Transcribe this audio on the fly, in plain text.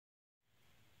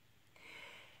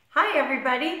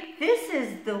everybody. This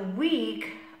is the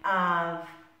week of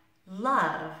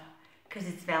love because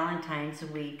it's Valentine's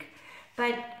week.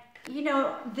 But you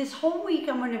know, this whole week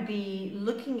I'm going to be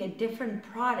looking at different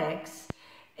products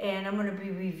and I'm going to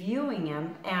be reviewing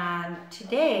them. And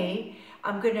today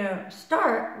I'm going to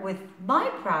start with my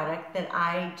product that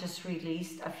I just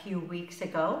released a few weeks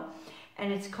ago,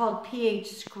 and it's called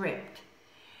pH Script.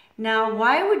 Now,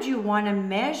 why would you want to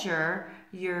measure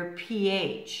your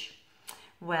pH?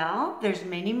 Well, there's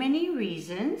many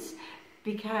reasons,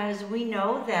 because we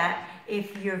know that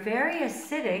if you're very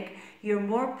acidic, you're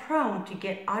more prone to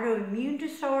get autoimmune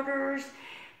disorders,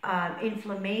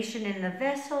 inflammation in the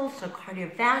vessels, so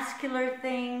cardiovascular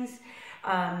things,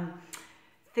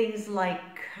 things like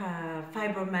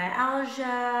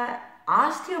fibromyalgia,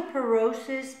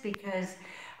 osteoporosis because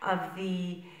of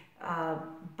the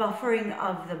buffering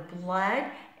of the blood,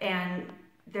 and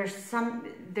there's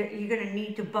you're going to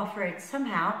need to buffer it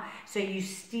somehow, so you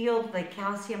steal the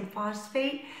calcium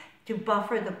phosphate to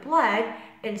buffer the blood,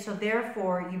 and so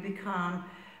therefore you become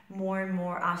more and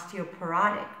more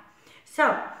osteoporotic.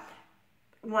 So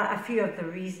a few of the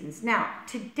reasons. Now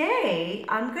today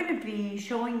I'm going to be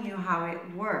showing you how it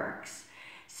works.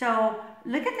 So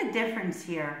look at the difference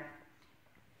here.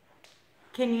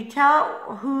 Can you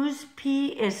tell whose pee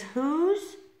is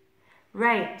whose?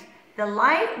 Right. The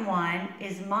light one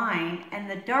is mine and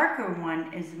the darker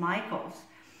one is Michael's.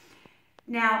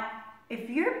 Now, if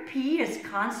your pee is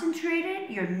concentrated,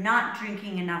 you're not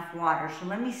drinking enough water. So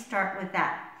let me start with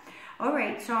that. All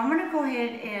right, so I'm going to go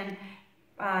ahead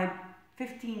and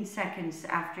 15 seconds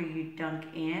after you dunk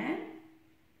in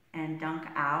and dunk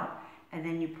out, and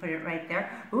then you put it right there.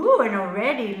 Ooh, and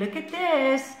already, look at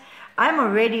this. I'm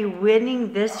already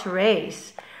winning this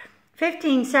race.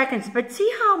 15 seconds, but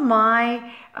see how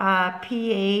my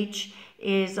pH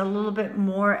is a little bit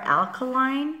more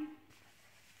alkaline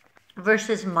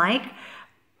versus Mike.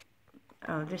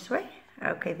 Oh, this way?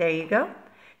 Okay, there you go.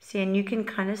 See, and you can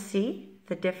kind of see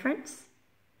the difference.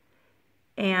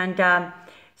 And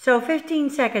so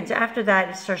 15 seconds after that,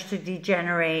 it starts to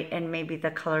degenerate and maybe the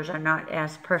colors are not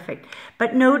as perfect.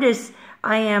 But notice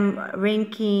I am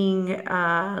ranking,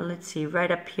 let's see, right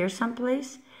up here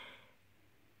someplace.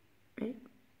 Right?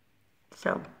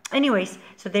 So anyways,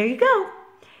 so there you go.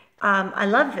 I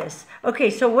love this. Okay,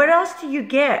 so what else do you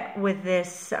get with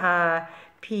this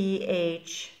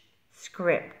pH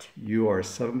Script? You are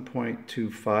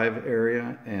 7.25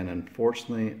 area, and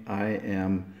unfortunately I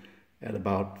am at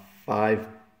about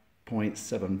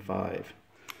 5.75.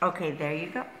 Okay, there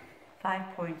you go.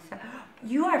 5.7.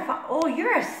 You are, oh,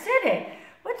 you're acidic.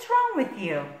 What's wrong with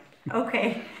you?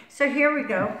 Okay, so here we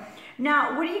go.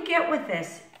 Now, what do you get with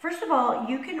this? First of all,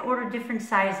 you can order different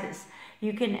sizes.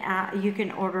 You can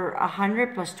order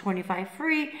 100 plus 25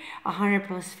 free, 100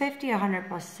 plus 50, 100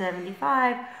 plus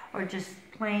 75, or just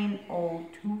plain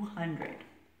old 200.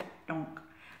 Donk.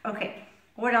 Okay,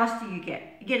 what else do you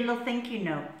get? You get a little thank you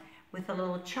note with a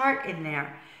little chart in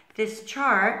there. This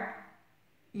chart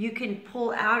you can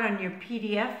pull out on your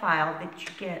PDF file that you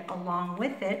get along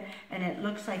with it, and it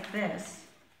looks like this.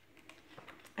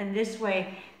 And this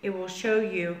way it will show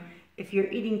you if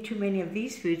you're eating too many of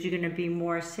these foods, you're going to be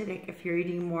more acidic. If you're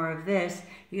eating more of this,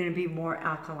 you're going to be more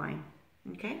alkaline.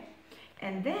 Okay?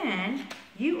 And then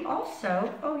you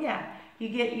also, oh yeah, you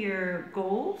get your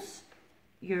goals,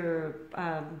 your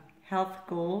health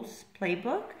goals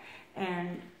playbook,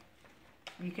 and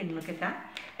you can look at that.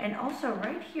 And also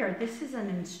right here, this is an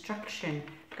instruction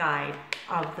guide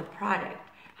of the product.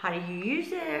 How do you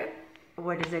use it?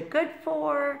 What is it good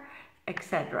for?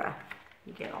 Etc.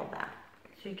 You get all that.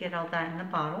 So you get all that in the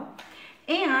bottle.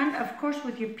 And of course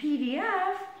with your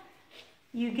PDF,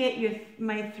 you get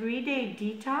my 3-day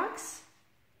detox.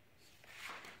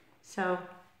 So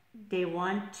day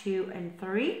 1, 2, and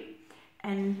 3.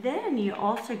 And then you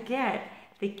also get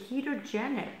the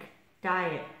ketogenic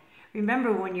diet.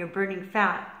 Remember, when you're burning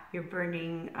fat, you're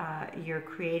creating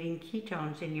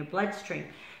ketones in your bloodstream.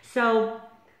 So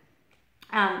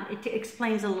it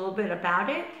explains a little bit about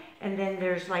it. And then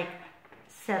there's like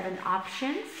 7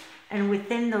 options, and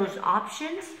within those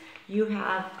options you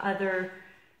have other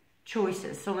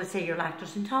choices. So let's say you're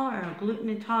lactose intolerant or gluten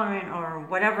intolerant or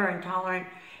whatever intolerant,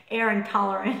 air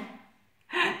intolerant,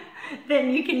 then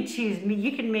you can choose.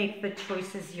 You can make the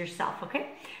choices yourself.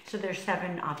 Okay, so there's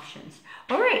 7 options.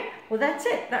 All right, well that's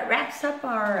it. That wraps up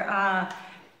our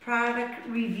product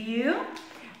review.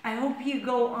 I hope you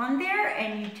go on there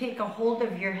and you take a hold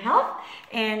of your health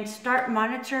and start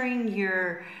monitoring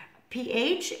your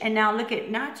pH. And now look at,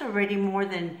 now it's already more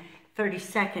than 30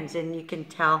 seconds, and you can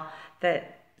tell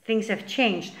that things have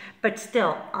changed, but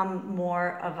still, I'm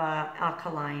more of a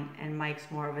alkaline and Mike's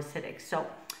more of acidic. So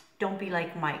don't be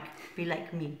like Mike, be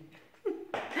like me.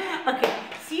 Okay,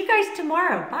 see you guys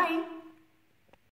tomorrow. Bye.